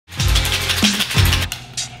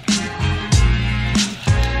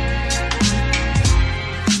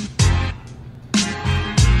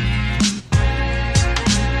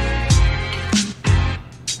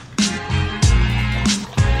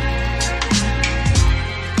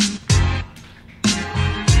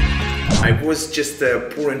I was just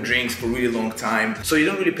pouring drinks for a really long time, so you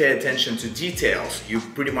don't really pay attention to details. You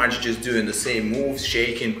pretty much just doing the same moves,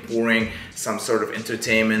 shaking, pouring, some sort of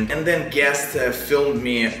entertainment. And then guests filmed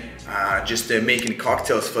me just making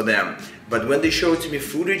cocktails for them. But when they showed to me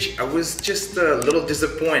footage, I was just a little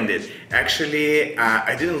disappointed. Actually,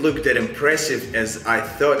 I didn't look that impressive as I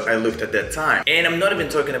thought I looked at that time. And I'm not even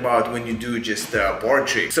talking about when you do just bar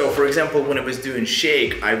tricks. So for example, when I was doing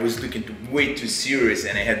shake, I was looking way too serious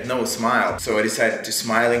and I had no smile. So I decided to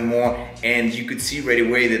smiling more, and you could see right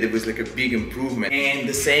away that it was like a big improvement. And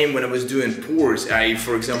the same when I was doing pours.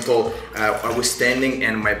 For example, I was standing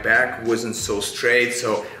and my back wasn't so straight,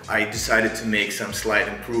 so I decided to make some slight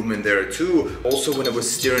improvement there too. Also, when I was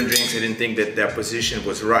stirring drinks, I didn't think that that position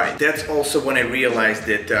was right. That's also when I realized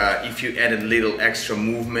that if you added little extra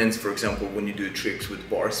movements, for example, when you do tricks with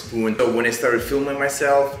bar spoon. So when I started filming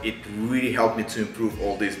myself, it really helped me to improve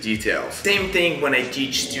all these details. Same thing when I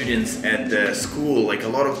teach students at the school, like a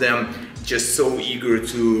lot of them just so eager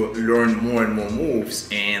to learn more and more moves,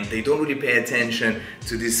 and they don't really pay attention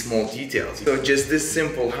to these small details. So just this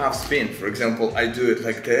simple half spin, for example, I do it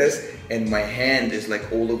like this and my hand is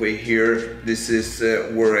like all the way here. This is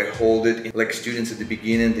where I hold it. Like students at the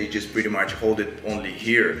beginning, they just pretty much hold it only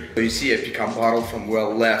here. So you see I pick up bottle from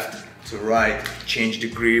well left to right, change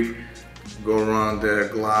the grip, go around the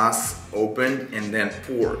glass, open, and then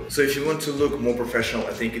pour. So if you want to look more professional,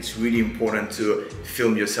 I think it's really important to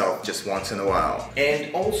film yourself just once in a while.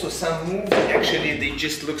 And also some moves, actually, they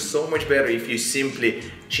just look so much better if you simply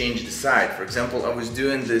change the side. For example, I was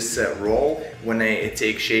doing this roll when I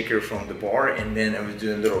take shaker from the bar, and then I was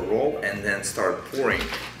doing a little roll and then start pouring.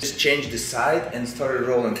 Just changed the side and started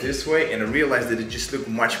rolling this way, and I realized that it just looked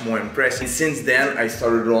much more impressive. And since then, I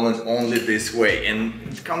started rolling only this way, and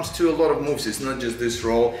it comes to a lot of moves. It's not just this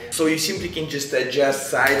roll. So you simply can just adjust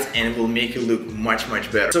sides and it will make you look much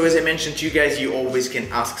better. So as I mentioned to you guys, you always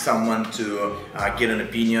can ask someone to get an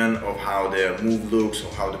opinion of how the move looks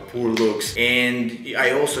or how the pour looks. And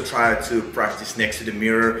I also try to practice next to the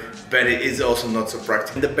mirror, but it is also not so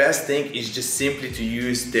practical. And the best thing is just simply to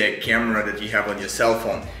use the camera that you have on your cell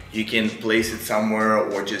phone. You can place it somewhere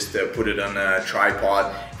or just put it on a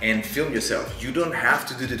tripod and film yourself. You don't have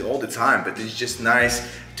to do it all the time, but it's just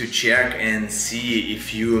nice to check and see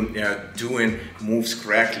if you're doing moves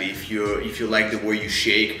correctly. If you like the way you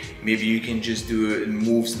shake, maybe you can just do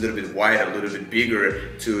moves a little bit wider, a little bit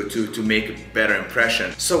bigger to make a better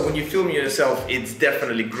impression. So when you film yourself, it's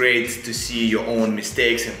definitely great to see your own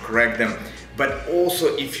mistakes and correct them. But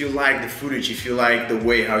also, if you like the footage, if you like the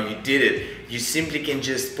way how you did it, you simply can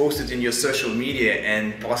just post it in your social media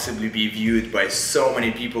and possibly be viewed by so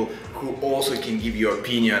many people who also can give your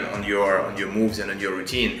opinion on your moves and on your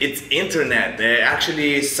routine. It's internet.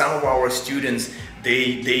 Actually, some of our students,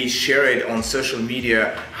 they share it on social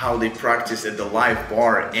media how they practice at the live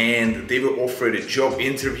bar, and they were offered a job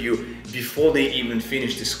interview before they even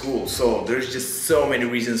finished the school. So there's just so many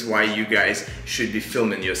reasons why you guys should be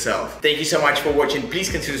filming yourself. Thank you so much for watching. Please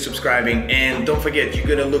consider subscribing, and don't forget, you're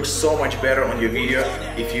gonna look so much better on your video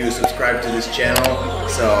if you subscribe to this channel.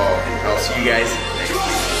 So I'll see you guys next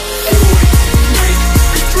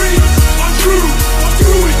time.